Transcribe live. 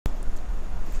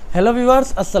Hello viewers,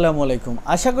 আসসালামু আলাইকুম।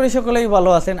 আশা করি সকলেই ভালো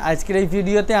আছেন। আজকের এই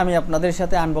ভিডিওতে আমি আপনাদের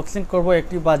সাথে আনবক্সিং করব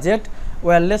একটি বাজেট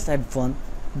ওয়্যারলেস হেডফোন,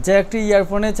 যা একটি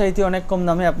ইয়ারফোনের চাইতে অনেক কম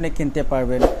দামে আপনি কিনতে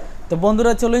পারবেন। তো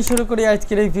বন্ধুরা, চলুন শুরু করি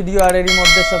আজকের এই ভিডিও। আর এরই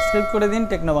মধ্যে সাবস্ক্রাইব করে দিন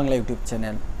টেকনো বাংলা ইউটিউব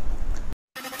চ্যানেল।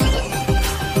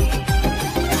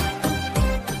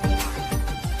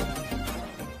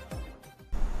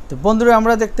 তো বন্ধুরা,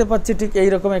 আমরা দেখতে পাচ্ছি ঠিক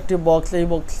এইরকম একটি বক্স। এই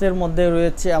বক্সের মধ্যে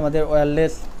রয়েছে আমাদের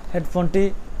ওয়্যারলেস হেডফোনটি।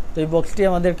 তো এই বক্সটি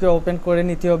আমাদেরকে ওপেন করে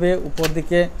নিতে হবে। উপর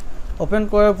দিকে ওপেন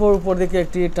করার পর উপর দিকে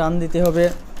একটি টান দিতে হবে।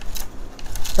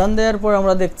 টান দেওয়ার পর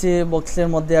আমরা দেখছি বক্সের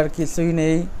মধ্যে আর কিছুই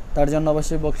নেই, তার জন্য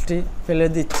অবশ্যই বক্সটি ফেলে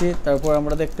দিচ্ছি। তারপর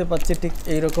আমরা দেখতে পাচ্ছি ঠিক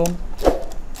এইরকম।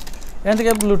 এখান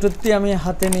থেকে ব্লুটুথটি আমি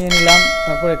হাতে নিয়ে নিলাম।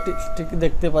 তারপর একটি স্টিক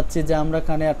দেখতে পাচ্ছি যা আমরা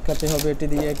কানে আটকাতে হবে, এটি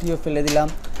দিয়ে এটিও ফেলে দিলাম।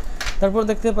 তারপর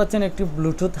দেখতে পাচ্ছেন একটি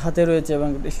ব্লুটুথ হাতে রয়েছে এবং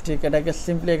স্টিক, এটাকে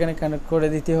সিম্পলি এখানে কানেক্ট করে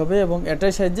দিতে হবে এবং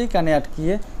এটার সাহায্যেই কানে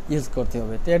আটকিয়ে ইউজ করতে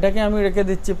হবে। তো এটাকে আমি রেখে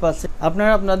দিচ্ছি পাশে,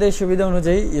 আপনারা আপনাদের সুবিধা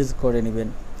অনুযায়ী ইউজ করে নেবেন।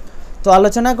 তো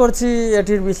আলোচনা করছি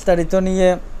এটির বিস্তারিত নিয়ে।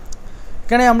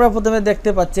 এখানে আমরা প্রথমে দেখতে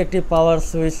পাচ্ছি একটি পাওয়ার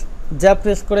সুইচ, যা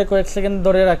প্রেস করে কয়েক সেকেন্ড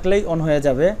ধরে রাখলেই অন হয়ে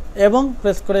যাবে এবং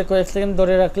প্রেস করে কয়েক সেকেন্ড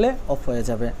ধরে রাখলে অফ হয়ে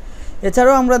যাবে।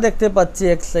 এছাড়াও আমরা দেখতে পাচ্ছি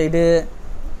এক সাইডে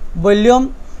ভলিউম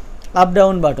আপ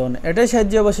ডাউন বাটন, এটার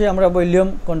সাহায্যে অবশ্যই আমরা ভলিউম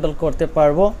কন্ট্রোল করতে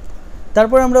পারবো।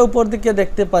 তারপর আমরা উপর দিকে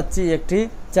দেখতে পাচ্ছি একটি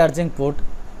চার্জিং পোর্ট,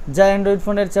 যা অ্যান্ড্রয়েড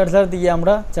ফোনের চার্জার দিয়ে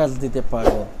আমরা চার্জ দিতে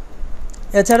পারবো।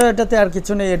 এছাড়াও এটাতে আর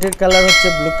কিছু নেই। এটির কালার হচ্ছে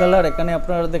ব্লু কালার। এখানে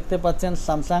আপনারা দেখতে পাচ্ছেন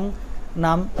স্যামসাং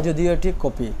নাম, যদিও এটি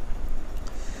কপি।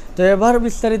 তো এবার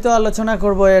বিস্তারিত আলোচনা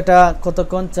করব এটা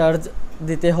কতক্ষণ চার্জ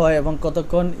দিতে হয় এবং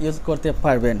কতক্ষণ ইউজ করতে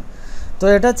পারবেন। তো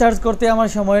এটা চার্জ করতে আমার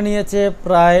সময় নিয়েছে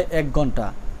প্রায় 1 ঘন্টা,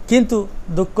 কিন্তু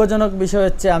দুঃখজনক বিষয়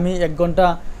হচ্ছে আমি 1 ঘন্টা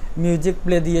মিউজিক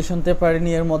প্লে দিয়ে শুনতে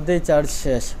পারিনি, এর মধ্যেই চার্জ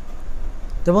শেষ।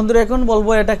 তো বন্ধুরা, এখন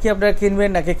বলবো এটা কি আপনারা কিনবেন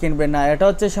নাকি কিনবেন না, এটা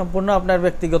হচ্ছে সম্পূর্ণ আপনার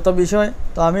ব্যক্তিগত বিষয়।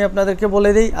 তো আমি আপনাদেরকে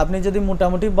বলে দিই, আপনি যদি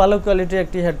মোটামুটি ভালো কোয়ালিটির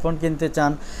একটি হেডফোন কিনতে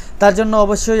চান, তার জন্য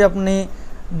অবশ্যই আপনি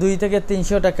 2 থেকে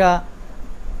 300 টাকা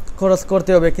খরচ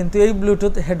করতে হবে। কিন্তু এই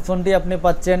ব্লুটুথ হেডফোনটি আপনি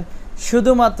পাচ্ছেন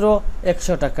শুধুমাত্র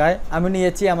 100 টাকায়। আমি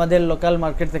নিয়েছি আমাদের লোকাল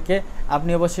মার্কেট থেকে।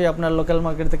 আপনি অবশ্যই আপনার লোকাল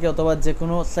মার্কেট থেকে অথবা যে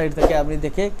কোনো সাইট থেকে আপনি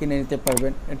দেখে কিনে নিতে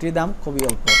পারবেন। এটির দাম খুবই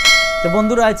অল্প। তো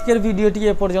বন্ধুরা, আজকের ভিডিওটি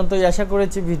এ পর্যন্তই। আশা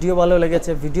করেছি ভিডিও ভালো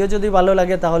লেগেছে। ভিডিও যদি ভালো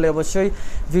লাগে তাহলে অবশ্যই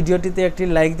ভিডিওটিতে একটি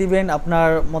লাইক দিবেন, আপনার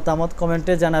মতামত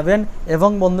কমেন্টে জানাবেন এবং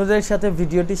বন্ধুদের সাথে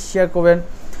ভিডিওটি শেয়ার করবেন।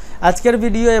 আজকের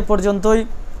ভিডিও এ পর্যন্তই।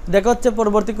 দেখা হচ্ছে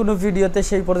পরবর্তী কোনো ভিডিওতে।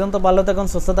 সেই পর্যন্ত ভালো থাকুন,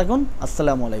 সুস্থ থাকুন।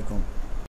 আসসালামু আলাইকুম।